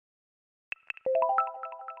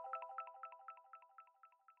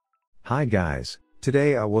Hi guys,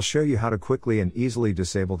 today I will show you how to quickly and easily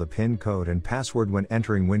disable the PIN code and password when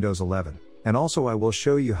entering Windows 11, and also I will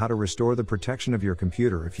show you how to restore the protection of your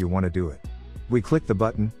computer if you want to do it. We click the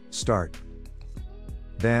button, Start.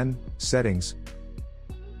 Then, Settings,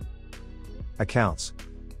 Accounts.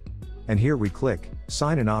 And here we click,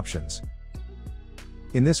 Sign in Options.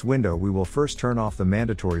 In this window we will first turn off the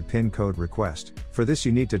mandatory PIN code request. For this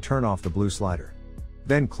you need to turn off the blue slider.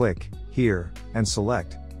 Then click, here, and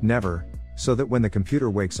select, Never, so that when the computer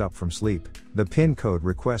wakes up from sleep, the PIN code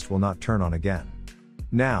request will not turn on again.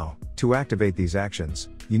 Now, to activate these actions,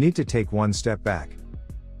 you need to take one step back.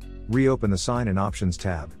 Reopen the Sign in Options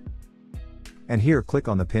tab. And here click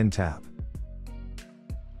on the PIN tab.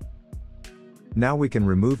 Now we can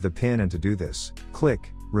remove the PIN, and to do this,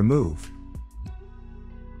 click, Remove.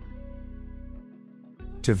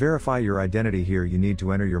 To verify your identity here you need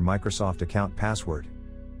to enter your Microsoft account password.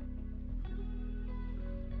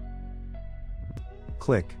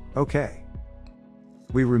 Click OK.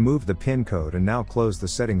 We remove the PIN code and now close the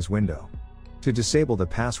settings window. To disable the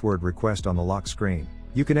password request on the lock screen,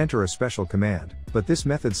 you can enter a special command, but this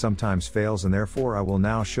method sometimes fails, and therefore I will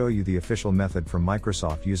now show you the official method from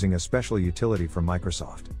Microsoft using a special utility from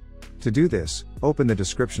Microsoft. To do this, open the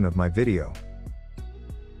description of my video.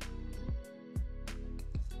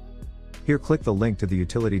 Here click the link to the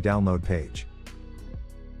utility download page.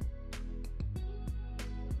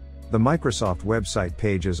 The Microsoft website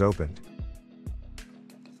page is opened.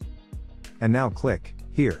 And now click,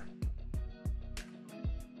 here.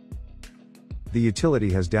 The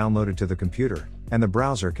utility has downloaded to the computer, and the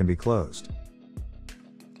browser can be closed.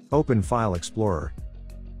 Open File Explorer.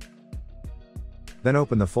 Then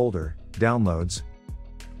open the folder, Downloads,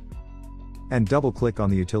 and double-click on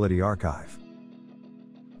the utility archive.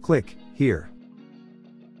 Click, here.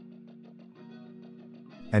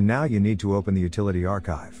 And now you need to open the utility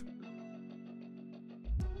archive.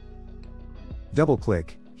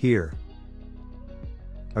 Double-click, here.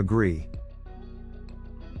 Agree.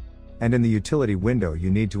 And in the utility window you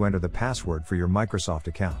need to enter the password for your Microsoft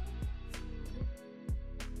account.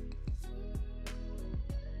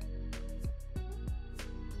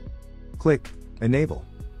 Click, Enable.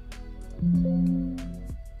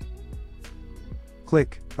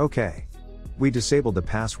 Click, OK. We disabled the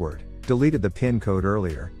password, deleted the PIN code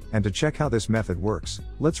earlier, and to check how this method works,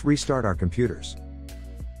 let's restart our computers.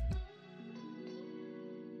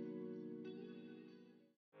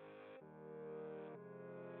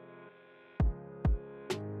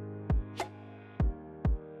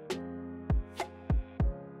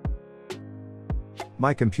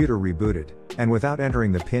 My computer rebooted, and without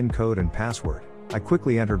entering the PIN code and password, I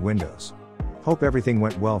quickly entered Windows. Hope everything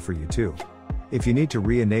went well for you too. If you need to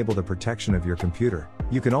re-enable the protection of your computer,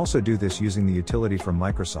 you can also do this using the utility from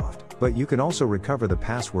Microsoft, but you can also recover the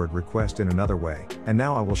password request in another way, and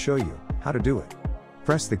now I will show you how to do it.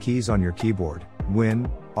 Press the keys on your keyboard, Win,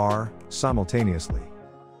 R, simultaneously.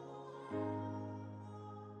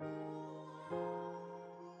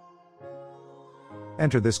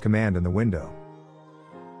 Enter this command in the window.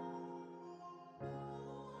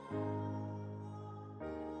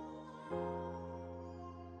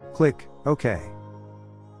 Click OK.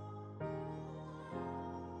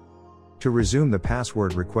 To resume the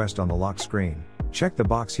password request on the lock screen, check the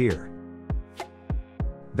box here.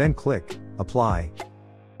 Then click Apply.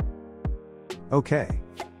 OK.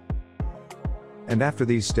 And after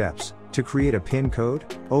these steps, to create a PIN code,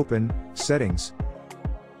 open Settings,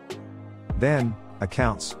 then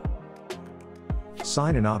Accounts,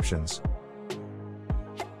 Sign in Options.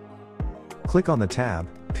 Click on the tab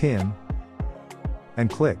PIN and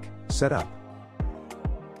click Set Up.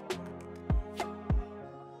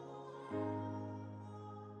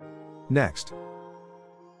 Next.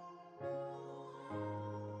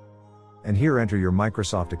 And here enter your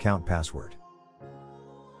Microsoft account password.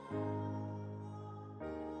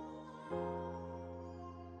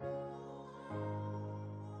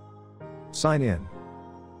 Sign in.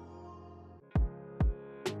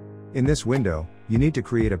 In this window, you need to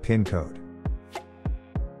create a PIN code.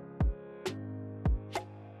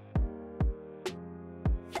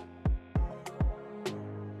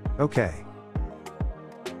 OK.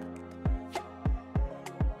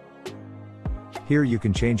 Here you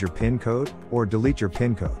can change your PIN code, or delete your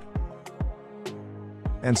PIN code.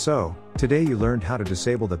 And so, today you learned how to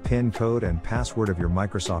disable the PIN code and password of your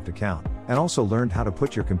Microsoft account, and also learned how to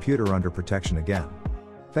put your computer under protection again.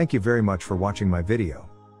 Thank you very much for watching my video.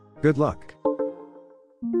 Good luck!